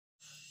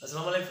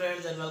Assalamu alaikum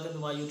friends and welcome to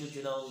my YouTube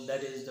channel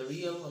that is the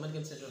Real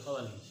American Center. How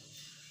are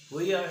you?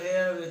 We are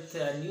here with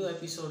a new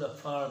episode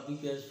of our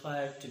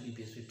BPS-5 to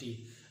BPS-15.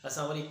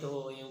 Assalamu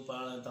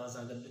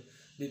alaikum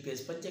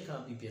BPS-5 ka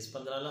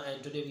BPS-15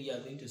 and today we are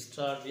going to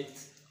start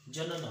with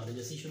general knowledge.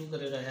 Asi shuru kar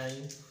rahe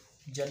hain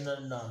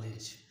general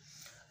knowledge.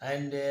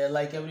 And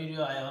like every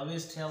video I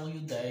always tell you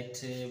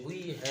that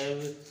we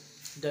have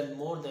done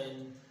more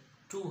than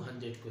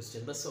 200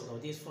 questions. बस सौ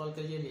का सवाल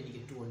करिए यानी कि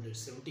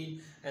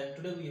 217 and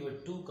today we have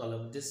two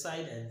columns, this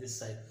side and this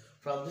side.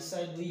 From this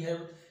side we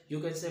have,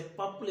 you can say,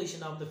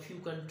 population of the few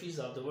countries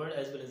of the world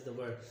as well as the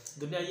world.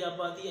 दुनिया की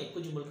आबादी है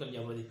कुछ मुल्कन की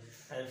आबादी.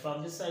 And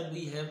from this side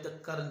we have the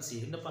currency.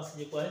 हिन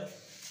पासे जेको आहे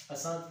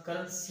असां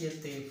currency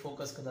ते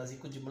focus कंदासीं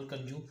कुछ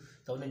मुल्कन जूं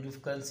त उन्हनि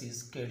जूं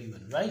currencies कहिड़ियूं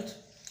आहिनि, right?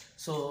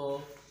 So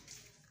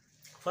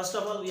first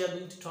of all, we are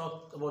going to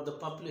talk about the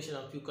population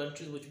of few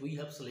countries which we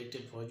have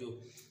selected for you.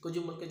 कुछ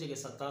मुल्क जगह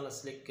सत्ताना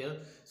select किया.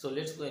 So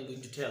let's go and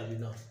going to tell you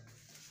now.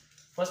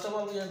 First of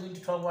all, we are going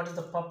to talk what is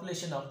the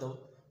population of the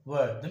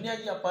world. दुनिया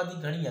की आबादी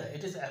घणी है.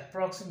 It is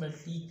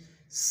approximately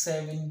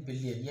 7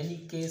 billion. यानी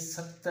कि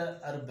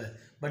 7 अरब.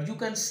 But you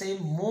can say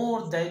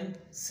more than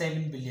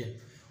 7 billion.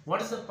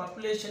 What is the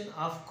population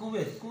of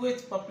Kuwait?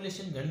 Kuwait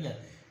population घणी है.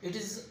 It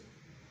is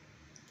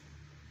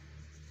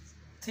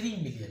 3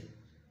 million.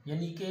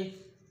 यानी कि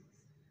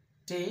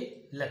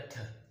 10 lakh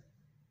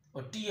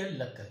or 10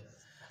 lakh.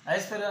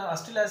 As far as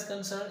Australia is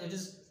concerned, it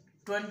is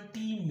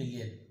 20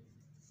 million.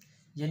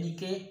 Yani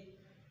ke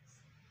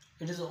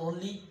it is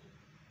only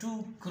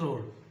 2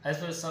 crore. As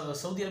far as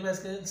Saudi Arabia is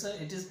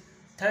concerned, it is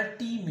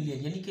 30 million.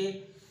 Yani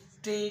ke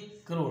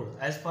 3 crore.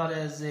 As far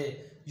as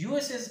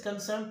US is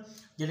concerned,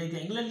 yani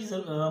ke England is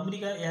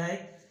America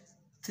है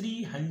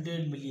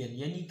 300 million.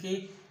 Yani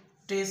ke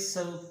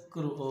 300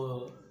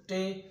 crore.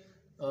 3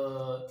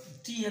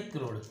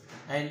 crore.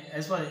 And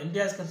as far as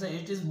India is concerned,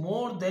 it is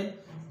more than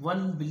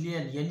 1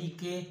 billion. यानी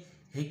कि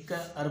 1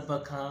 अरब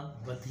खां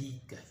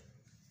वधीक.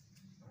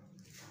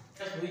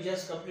 We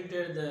just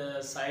completed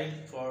the side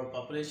for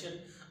population.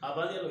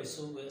 आबादी वालो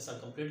हिस्सो असां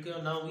complete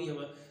कयो. Now we have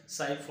a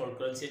side for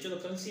currency. चलो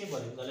currency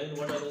बारे में ॻाल्हायूं.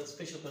 What are the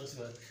special currency?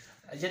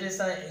 जॾहिं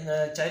असां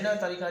चाइना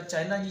तारीख़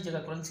चाइना जी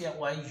जेका currency आहे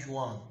उहा आहे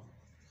युआन.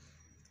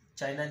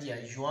 चाइना जी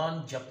आहे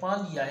युआन.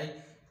 जापान जी आहे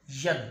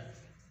यन.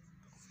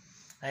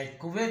 ऐं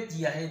कुवैत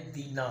जी आहे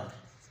दीनार.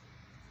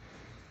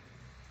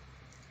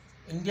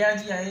 इंडिया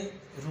जी आहे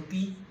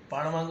रुपी.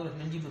 पाण वांगुरु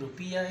हिननि जी बि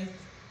रुपी आहे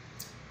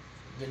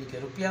यानी कि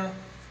रुपया.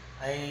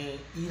 ऐं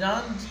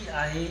ईरान जी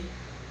आहे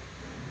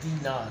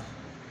दीनार.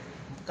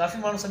 काफ़ी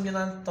माण्हू सम्झंदा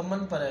आहिनि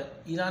तमन पर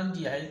ईरान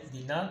जी आहे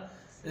दीनार.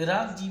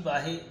 इराक जी बि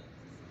आहे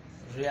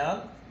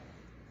रियाल.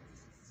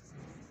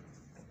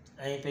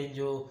 ऐं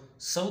पंहिंजो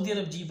सऊदी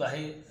अरब जी बि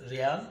आहे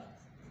रियाल.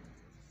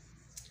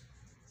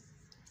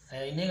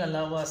 ऐं इन खां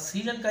अलावा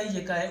श्रीलंका जी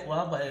जेका आहे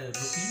उहा बि आहे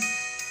रुपी.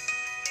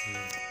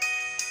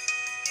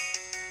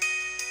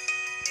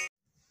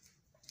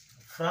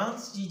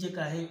 फ्रांस जी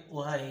जेका आहे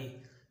उहा आहे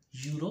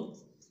यूरो.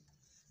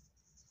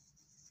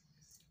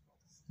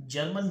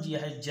 जर्मन जी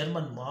आहे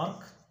जर्मन मार्क.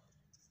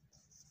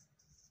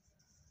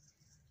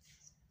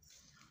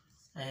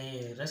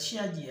 ऐं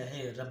रशिया जी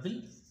आहे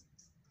रबिल.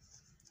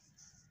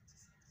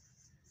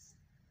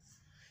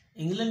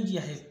 इंग्लैंड जी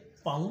आहे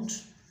pound.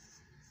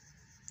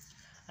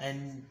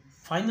 And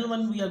final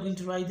one we are going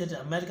to write that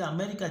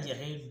America ji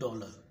hai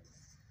dollar.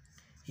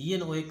 Here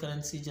and OA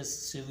currency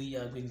just we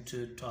are going to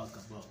talk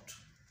about.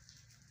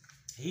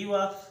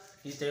 Here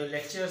is the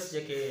lectures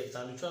jake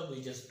chalu cha.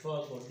 We just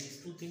talk about these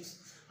two things.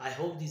 I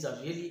hope these are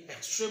really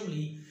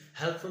extremely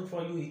helpful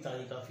for you.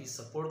 Itani kafi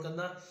support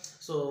karna.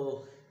 So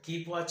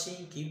keep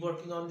watching, keep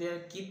working on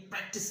there, keep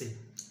practicing.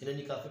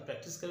 हिननि काफ़ी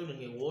practice करो,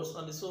 हिननि खे words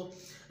सां ॾिसो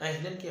ऐं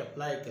हिननि खे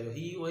अप्लाई करियो.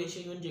 ही उहे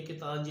शयूं आहिनि जेके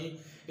तव्हांजे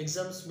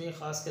एग्ज़ाम्स में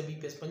ख़ासि करे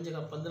BPS 5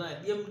 खां 15 ऐं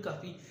ॿियनि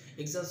काफ़ी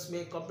एग्ज़ाम्स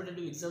में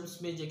कॉम्पिटेटिव एग्ज़ाम्स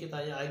में जेके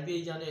तव्हांजा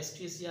IBA जा आहिनि,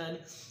 STS जा आहिनि,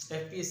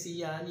 FPSC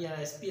जा आहिनि या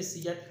SPSC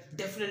जा आहिनि,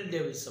 definitely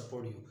they will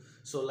support you.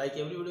 So like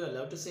every video I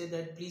love to say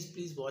that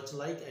please watch,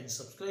 like and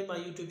subscribe my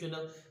YouTube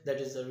channel that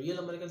is the Real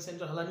American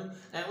Center हलायूं.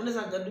 ऐं उन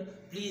सां गॾु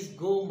please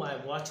go my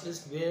watch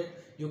list where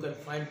you can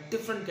find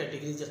different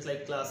categories just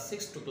like class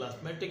 6 to class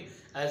metric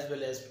as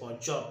well as for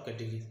job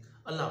categories.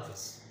 Allah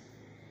Hafiz.